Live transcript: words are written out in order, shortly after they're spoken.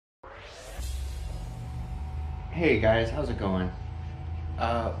Hey guys, how's it going?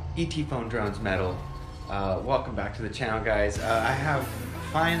 ET Phone Drones Metal. Welcome back to the channel, guys. I have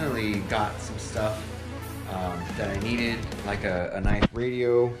finally got some stuff that I needed, like a nice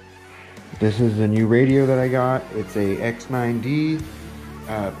radio. This is a new radio that I got. It's a X9D,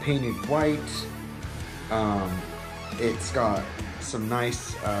 painted white. It's got some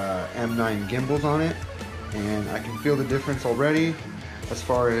nice M9 gimbals on it, and I can feel the difference already as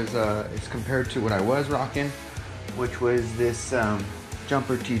far as it's compared to what I was rocking, which was this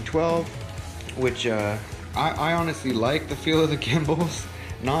Jumper T12, which I honestly like the feel of the gimbals.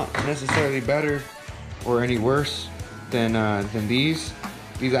 Not necessarily better or any worse than these.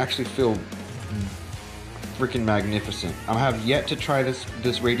 These actually feel freaking magnificent. I have yet to try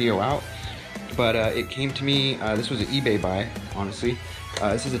this radio out, but it came to me. This was an eBay buy, honestly.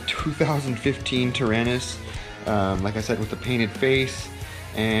 This is a 2015 Tyrannus, like I said, with the painted face,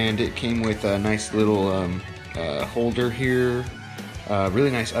 and it came with a nice little holder here.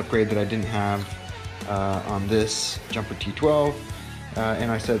 Really nice upgrade that I didn't have on this Jumper T12. And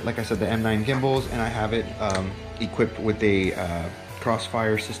like I said, the M9 gimbals, and I have it equipped with a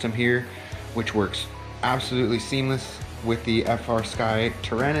crossfire system here, which works absolutely seamless with the FrSky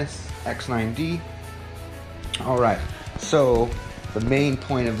Tyrannus X9D. Alright, so the main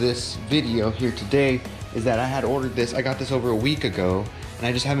point of this video here today is that I had ordered this. I got this over a week ago, and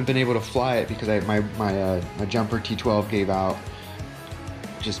I just haven't been able to fly it because my Jumper T12 gave out.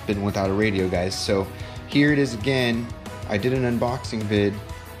 Just been without a radio, guys. So here it is again. I did an unboxing vid,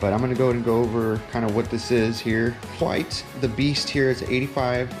 but I'm gonna go over kind of what this is here. Quite the beast here. It's an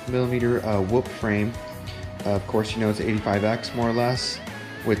 85mm whoop frame. Of course, you know it's 85X more or less,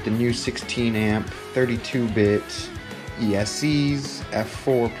 with the new 16 amp 32-bit ESCs,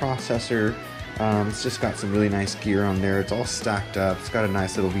 F4 processor. It's just got some really nice gear on there. It's all stacked up. It's got a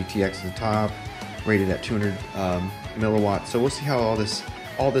nice little VTX at the top, rated at 200 milliwatts. So we'll see how all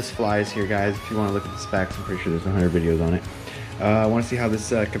this flies here, guys. If you want to look at the specs, I'm pretty sure there's 100 videos on it. I want to see how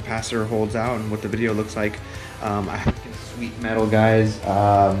this capacitor holds out and what the video looks like. I have sweet metal, guys.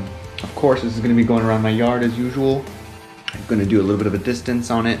 Of course, this is going to be going around my yard as usual. I'm going to do a little bit of a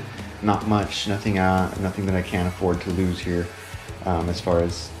distance on it. Not much, nothing that I can't afford to lose here. As far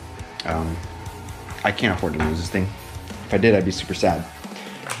as I can't afford to lose this thing. If I did, I'd be super sad.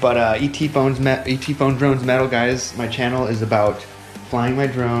 But ET Phone Drones Metal, guys. My channel is about flying my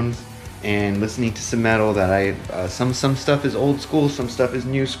drones and listening to some metal that I some stuff is old school, some stuff is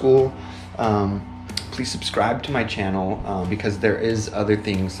new school. Please subscribe to my channel because there is other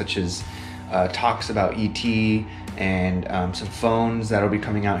things such as talks about ET and some phones that'll be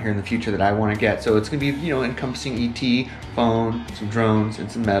coming out here in the future that I want to get. So it's gonna be, you know, encompassing ET, phone, some drones,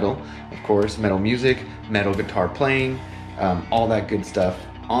 and some metal. Of course, metal music, metal guitar playing, all that good stuff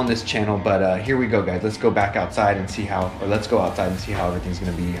on this channel. But here we go, guys. Let's go back outside and see how, or let's go outside and see how everything's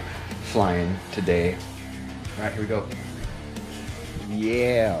gonna be flying today. All right, here we go.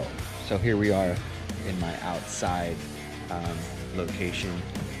 Yeah. So here we are in my outside location,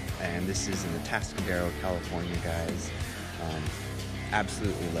 and this is in the Atascadero, California, guys.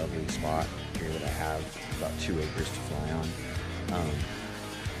 Absolutely lovely spot here that I have about 2 acres to fly on.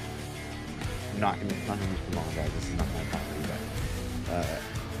 I'm not gonna use them all, guys. This is not my property, but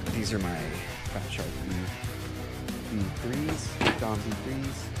these are my Fatshark V3s, Dom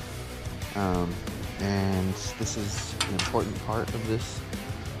V3s. And this is an important part of this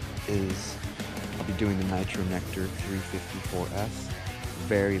is I'll be doing the Nitro Nectar 354S.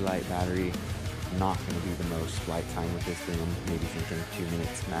 Very light battery. Not going to be the most flight time with this thing. I'm maybe thinking 2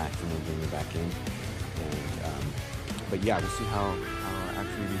 minutes max, and then bring it back in. And but yeah, we'll see how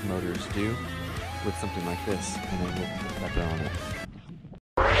actually these motors do with something like this, and then we'll put pepper on it.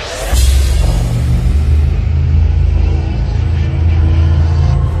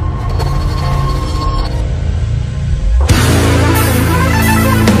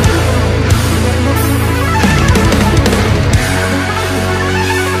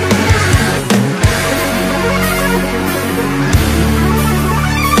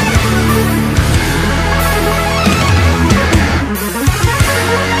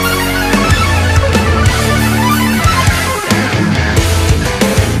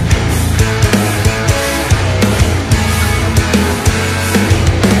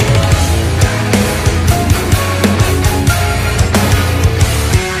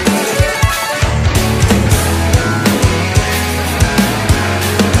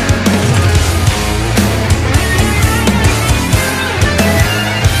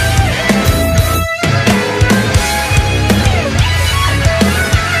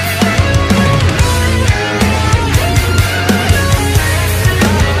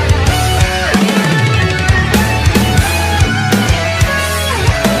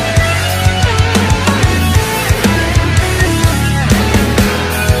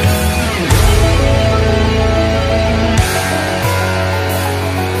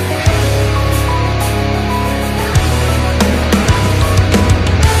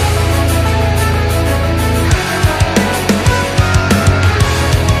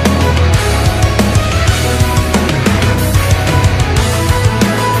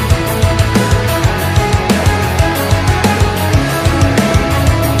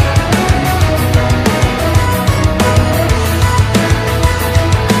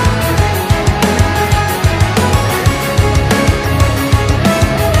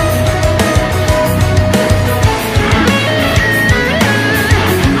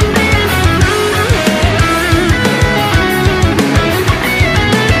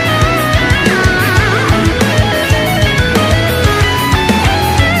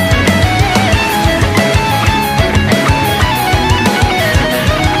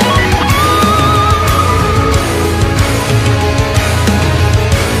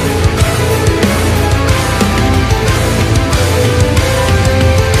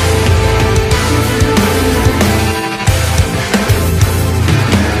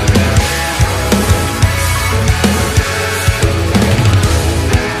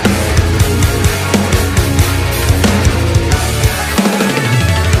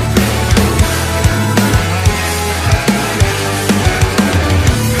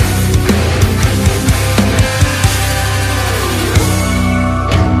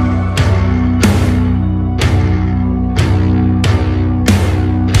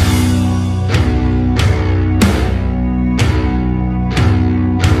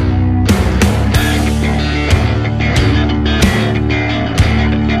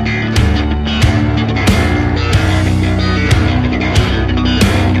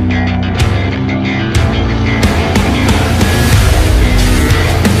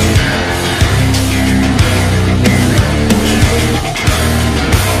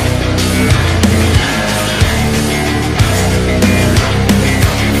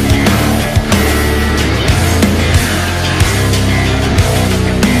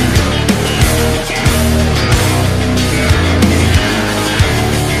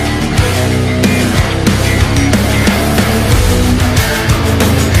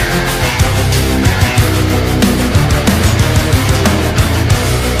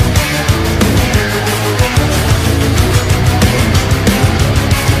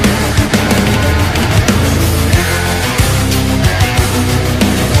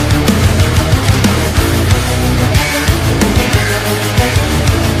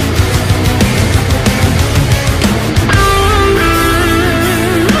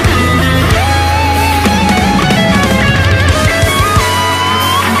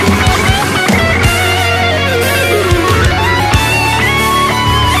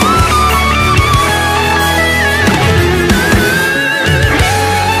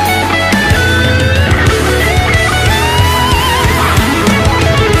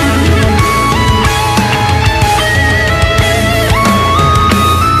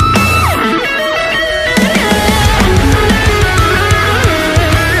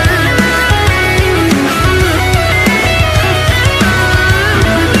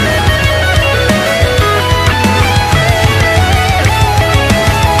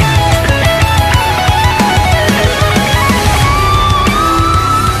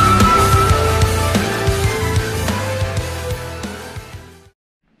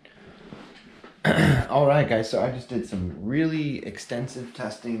 All right, guys, so I just did some really extensive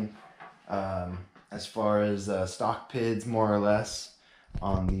testing as far as stock PIDs, more or less,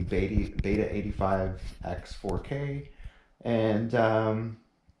 on the Beta 85X 4K. And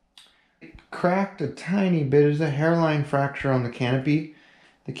it cracked a tiny bit. There's a hairline fracture on the canopy.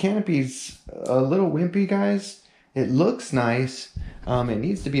 The canopy's a little wimpy, guys. It looks nice. It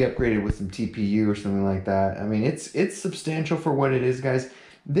needs to be upgraded with some TPU or something like that. I mean, it's substantial for what it is, guys.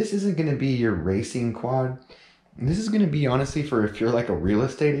 This isn't going to be your racing quad. This is going to be, honestly, for if you're like a real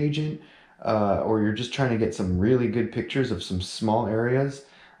estate agent or you're just trying to get some really good pictures of some small areas.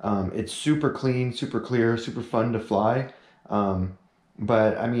 It's super clean, super clear, super fun to fly.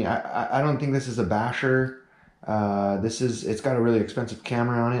 But I mean, I don't think this is a basher. It's got a really expensive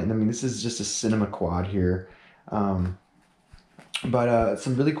camera on it. And I mean, this is just a cinema quad here. But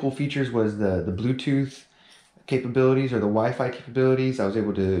some really cool features was the Bluetooth capabilities or the Wi-Fi capabilities. I was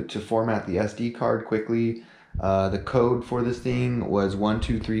able to format the SD card quickly. The code for this thing was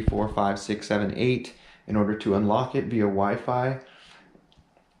 1234567 in order to unlock it via Wi-Fi.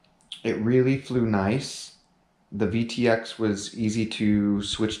 It really flew nice. The VTX was easy to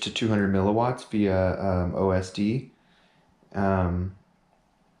switch to 200 milliwatts via OSD.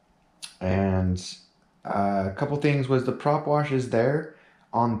 And a couple things was the prop wash is there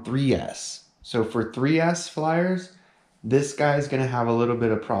on 3S. So for 3S flyers, this guy's gonna have a little bit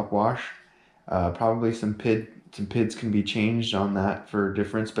of prop wash. Probably some PIDs can be changed on that for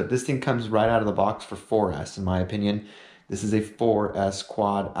difference, but this thing comes right out of the box for 4S, in my opinion. This is a 4S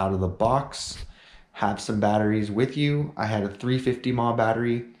quad out of the box. Have some batteries with you. I had a 350 mAh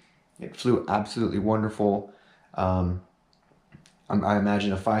battery. It flew absolutely wonderful. I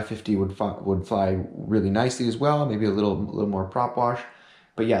imagine a 550 would fly really nicely as well. Maybe a little more prop wash.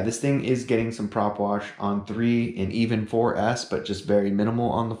 But yeah, this thing is getting some prop wash on 3 and even 4S, but just very minimal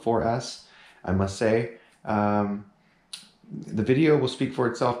on the 4S, I must say. The video will speak for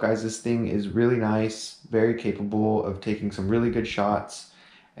itself, guys. This thing is really nice, very capable of taking some really good shots.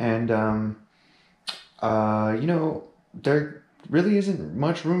 And, you know, there really isn't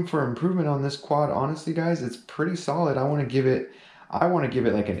much room for improvement on this quad, honestly, guys. It's pretty solid. I want to give it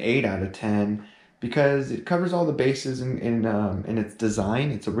like an 8 out of 10 because it covers all the bases in its design.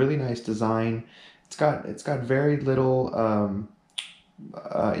 It's a really nice design. It's got very little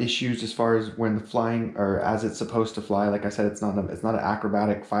issues as far as when the flying or as it's supposed to fly. Like I said, it's not an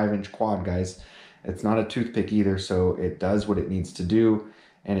acrobatic 5-inch quad, guys. It's not a toothpick either, so it does what it needs to do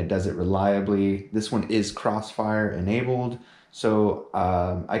and it does it reliably. This one is crossfire enabled, so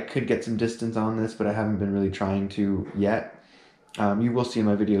I could get some distance on this, but I haven't been really trying to yet. You will see in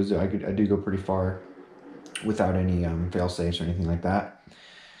my videos that I do go pretty far without any fail safes or anything like that.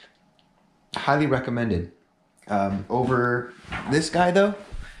 Highly recommended. Over this guy though,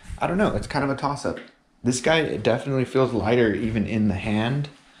 I don't know, it's kind of a toss-up. This guy definitely feels lighter even in the hand.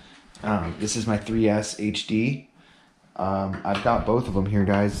 This is my 3S HD. I've got both of them here,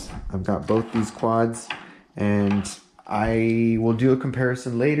 guys. I've got both these quads and I will do a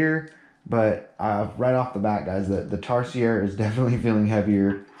comparison later, but right off the bat, guys, the Tarsier is definitely feeling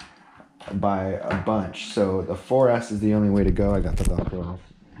heavier by a bunch. So the 4S is the only way to go. I got the Velcro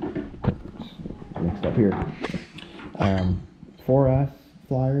mixed up here. 4S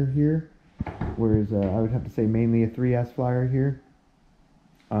flyer here, whereas I would have to say mainly a 3S flyer here.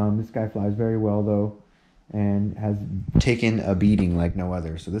 This guy flies very well though, and has taken a beating like no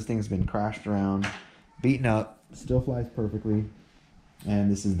other. So this thing's been crashed around, beaten up, still flies perfectly,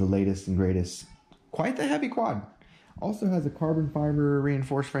 and this is the latest and greatest. Quite the heavy quad. Also has a carbon fiber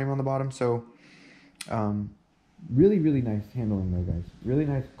reinforced frame on the bottom, so really nice handling though, guys. Really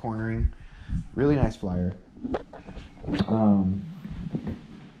nice cornering, really nice flyer.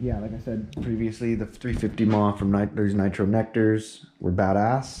 Yeah, like I said previously, the 350 mAh from those Nitro Nectars were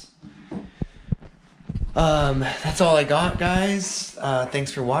badass. That's all I got, guys.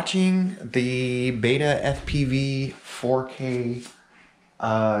 Thanks for watching the Beta FPV 4K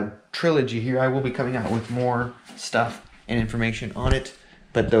trilogy here. I will be coming out with more stuff and information on it,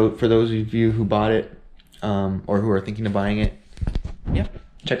 but for those of you who bought it or who are thinking of buying it, yeah,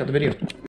 check out the video.